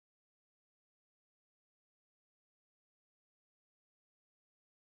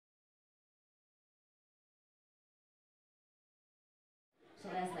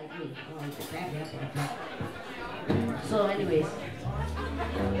that's like me. So anyways. It's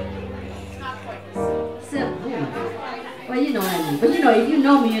not quite the same. Simple. Well, you know what I mean. But you know, if you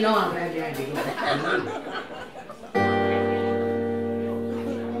know me, you know I'm glad I do.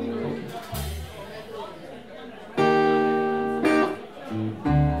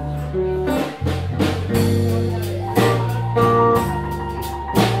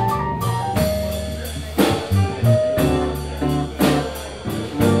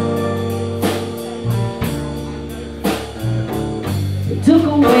 Took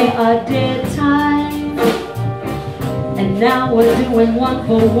away our dead time, and now we're doing one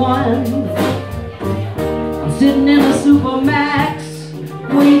for one. I'm sitting in a Supermax,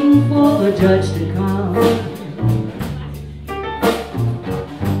 waiting for the judge to come.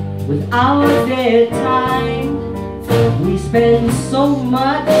 With our dead time, we spend so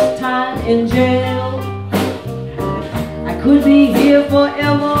much time in jail. I could be here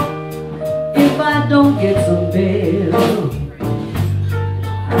forever if I don't get some bail.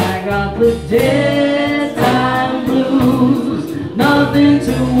 I got the dead time blues, nothing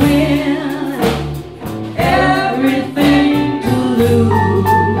to win, everything to lose.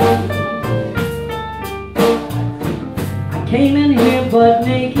 I came in here butt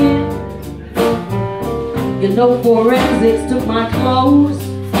naked, you know forensics took my clothes.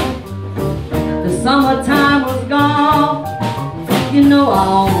 The summertime was gone, you know I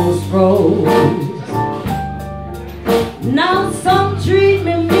almost froze. Now some treat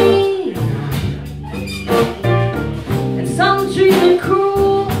me mean, and some treat me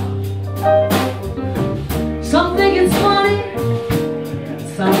cruel. Some think it's funny,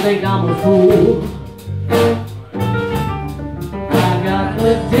 some think I'm a fool. I got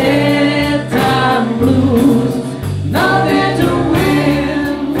the dead time blues, nothing to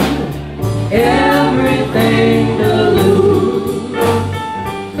win, everything to lose.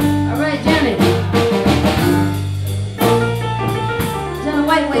 All right, Janet.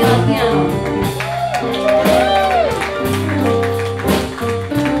 White way on the piano.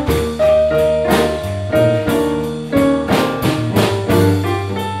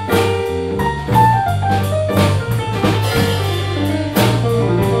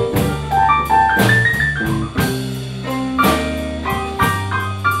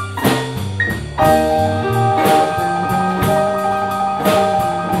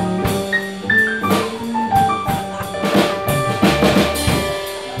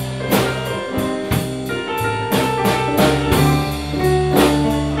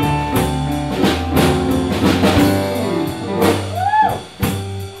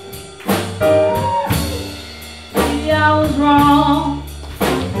 I was wrong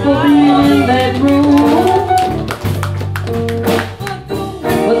for being in that room,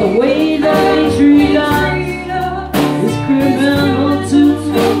 but the way that they treat us is criminal too.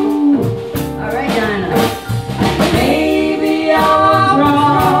 All right, Dinah. Maybe I was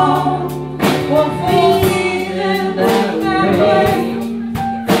wrong for feeling that way,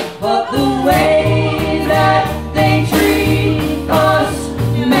 but the way that they treat us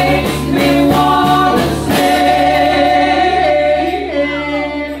makes me wanna say.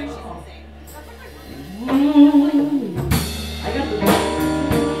 I got the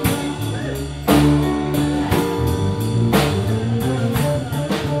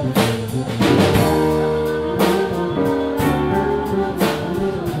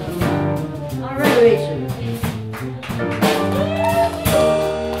all right, Rachel.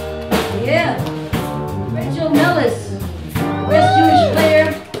 Yeah, Rachel Mellis, West Jewish player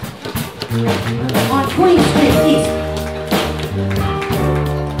on Queen Street East.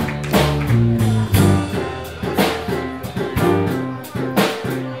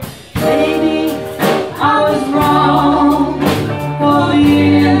 Baby, I was wrong for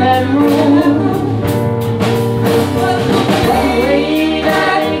being in that room, but the way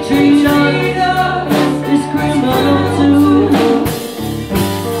that they treat us is criminal too.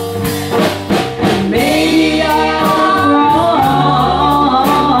 And maybe I was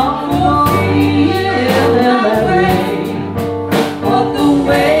wrong for feeling that way, but the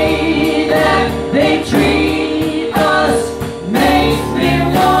way that they treat us makes me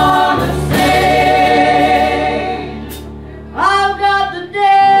wanna say, I've got the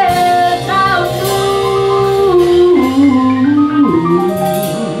dead time blues,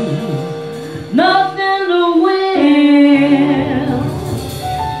 nothing to win,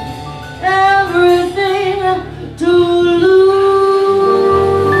 everything to lose.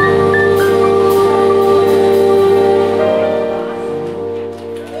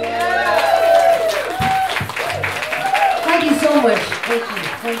 Thank you so much. Thank you.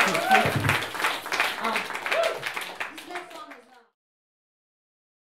 Thank you. Thank you.